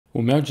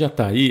O mel de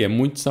Jataí é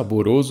muito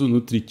saboroso,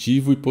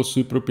 nutritivo e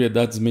possui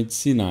propriedades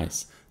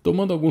medicinais.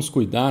 Tomando alguns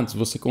cuidados,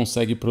 você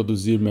consegue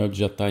produzir mel de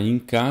Jataí em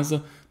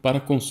casa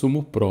para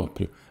consumo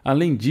próprio.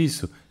 Além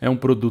disso, é um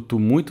produto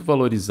muito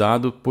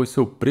valorizado, pois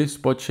seu preço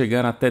pode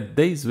chegar até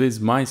 10 vezes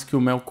mais que o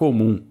mel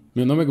comum.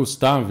 Meu nome é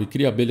Gustavo e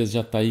crio abelhas de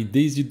Jataí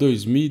desde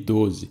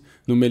 2012,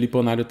 no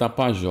Meliponário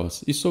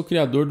Tapajós, e sou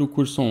criador do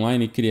curso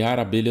online Criar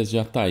Abelhas de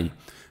Jataí.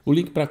 O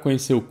link para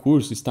conhecer o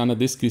curso está na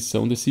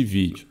descrição desse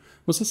vídeo.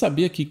 Você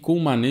sabia que com o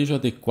manejo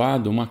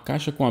adequado, uma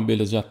caixa com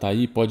abelhas de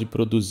Jataí pode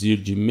produzir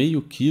de meio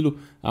quilo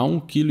a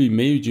 1,5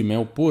 kg de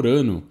mel por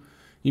ano?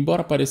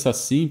 Embora pareça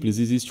simples,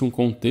 existe um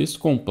contexto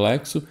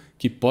complexo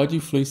que pode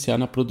influenciar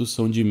na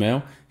produção de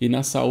mel e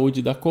na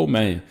saúde da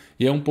colmeia,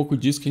 e é um pouco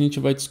disso que a gente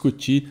vai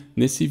discutir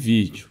nesse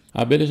vídeo.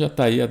 A abelha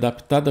Jataí é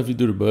adaptada à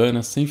vida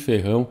urbana, sem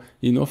ferrão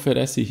e não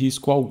oferece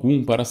risco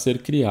algum para ser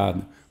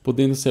criada,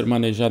 podendo ser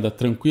manejada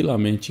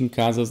tranquilamente em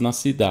casas na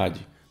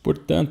cidade.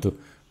 Portanto,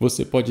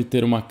 você pode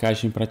ter uma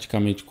caixa em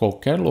praticamente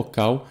qualquer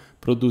local,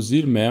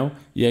 produzir mel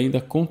e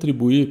ainda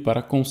contribuir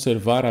para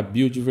conservar a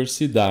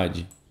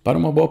biodiversidade. Para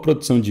uma boa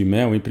produção de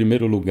mel, em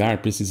primeiro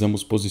lugar,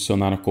 precisamos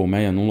posicionar a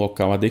colmeia num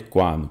local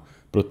adequado,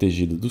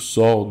 protegido do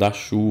sol, da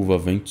chuva,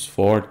 ventos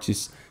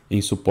fortes,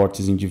 em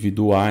suportes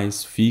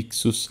individuais,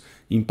 fixos,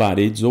 em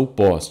paredes ou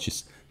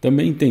postes.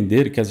 Também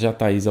entender que as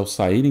jataís, ao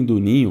saírem do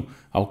ninho,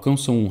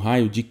 alcançam um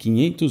raio de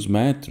 500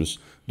 metros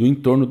do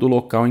entorno do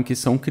local em que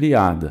são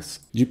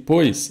criadas.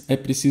 Depois, é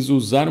preciso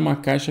usar uma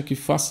caixa que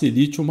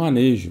facilite o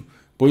manejo,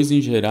 pois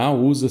em geral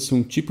usa-se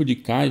um tipo de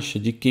caixa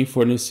de quem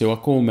forneceu a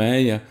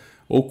colmeia,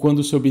 ou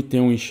quando se obtém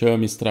um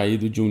enxame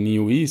extraído de um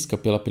ninho isca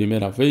pela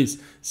primeira vez,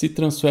 se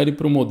transfere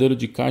para o modelo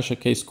de caixa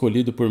que é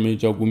escolhido por meio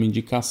de alguma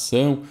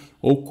indicação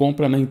ou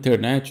compra na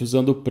internet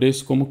usando o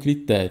preço como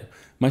critério.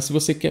 Mas se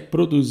você quer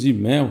produzir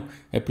mel,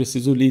 é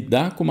preciso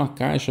lidar com uma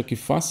caixa que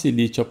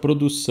facilite a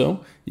produção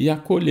e a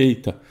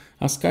colheita.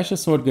 As caixas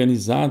são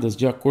organizadas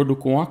de acordo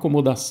com a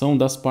acomodação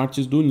das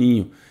partes do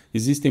ninho.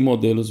 Existem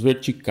modelos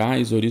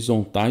verticais,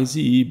 horizontais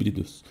e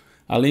híbridos,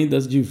 além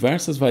das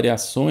diversas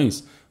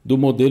variações do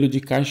modelo de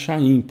caixa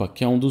ímpar,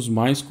 que é um dos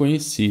mais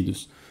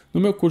conhecidos.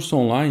 No meu curso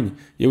online,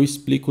 eu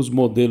explico os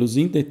modelos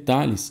em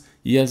detalhes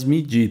e as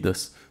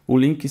medidas. O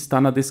link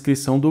está na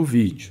descrição do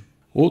vídeo.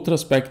 Outro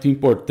aspecto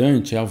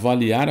importante é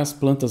avaliar as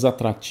plantas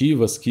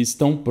atrativas que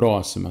estão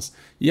próximas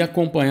e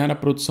acompanhar a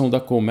produção da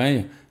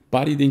colmeia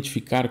para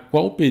identificar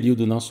qual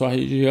período na sua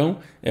região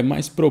é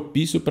mais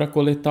propício para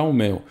coletar o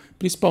mel,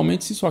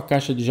 principalmente se sua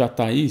caixa de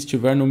jataí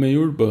estiver no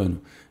meio urbano.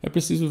 É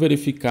preciso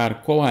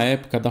verificar qual a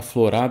época da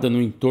florada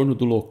no entorno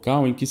do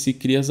local em que se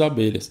cria as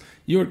abelhas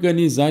e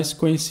organizar esse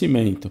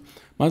conhecimento.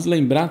 Mas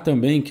lembrar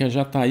também que a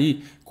jataí,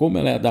 como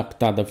ela é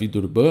adaptada à vida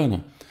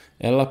urbana,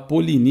 ela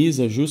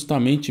poliniza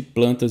justamente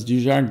plantas de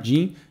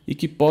jardim e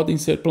que podem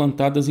ser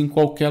plantadas em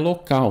qualquer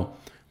local.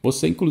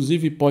 Você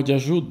inclusive pode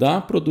ajudar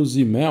a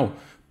produzir mel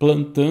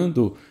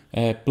plantando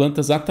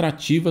plantas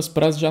atrativas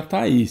para as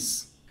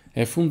jataís.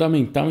 É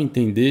fundamental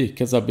entender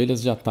que as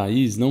abelhas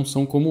jataís não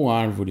são como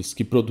árvores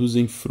que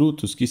produzem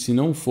frutos que, se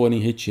não forem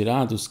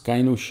retirados,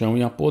 caem no chão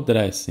e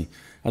apodrecem.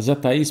 As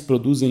jataís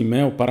produzem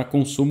mel para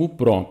consumo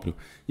próprio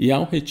e,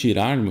 ao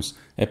retirarmos,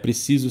 é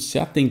preciso se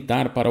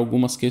atentar para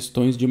algumas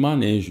questões de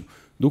manejo.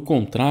 Do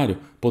contrário,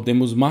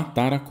 podemos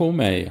matar a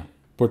colmeia.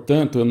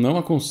 Portanto, eu não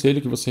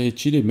aconselho que você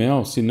retire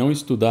mel se não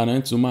estudar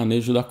antes o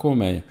manejo da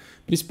colmeia,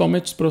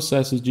 principalmente os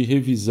processos de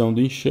revisão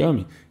do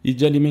enxame e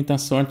de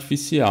alimentação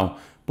artificial,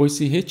 pois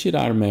se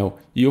retirar mel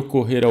e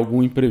ocorrer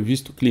algum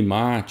imprevisto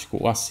climático,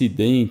 ou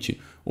acidente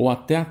ou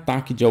até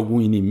ataque de algum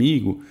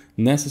inimigo,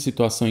 nessa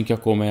situação em que a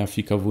colmeia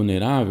fica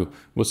vulnerável,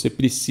 você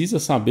precisa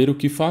saber o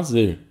que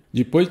fazer.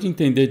 Depois de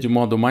entender de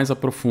modo mais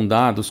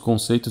aprofundado os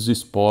conceitos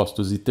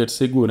expostos e ter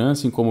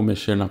segurança em como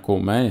mexer na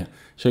colmeia,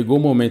 chegou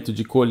o momento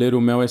de colher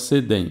o mel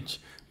excedente.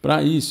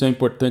 Para isso, é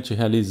importante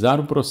realizar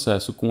o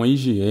processo com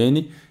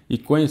higiene e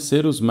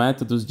conhecer os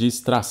métodos de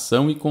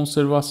extração e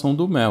conservação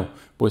do mel,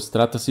 pois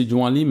trata-se de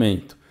um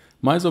alimento.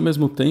 Mas, ao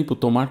mesmo tempo,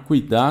 tomar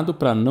cuidado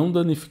para não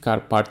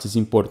danificar partes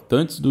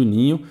importantes do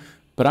ninho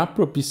para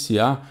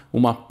propiciar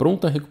uma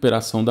pronta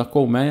recuperação da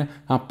colmeia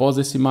após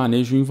esse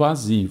manejo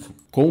invasivo.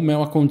 Com o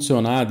mel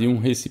acondicionado em um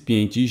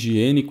recipiente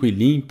higiênico e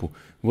limpo,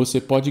 você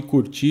pode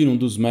curtir um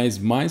dos méis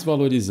mais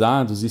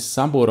valorizados e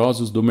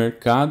saborosos do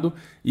mercado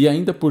e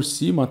ainda por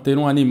cima ter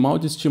um animal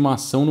de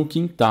estimação no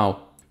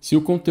quintal. Se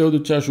o conteúdo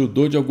te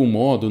ajudou de algum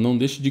modo, não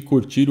deixe de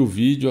curtir o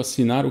vídeo,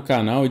 assinar o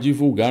canal e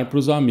divulgar para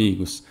os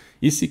amigos.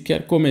 E se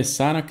quer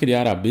começar a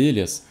criar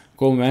abelhas,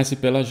 comece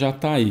pela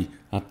jataí.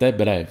 Até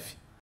breve!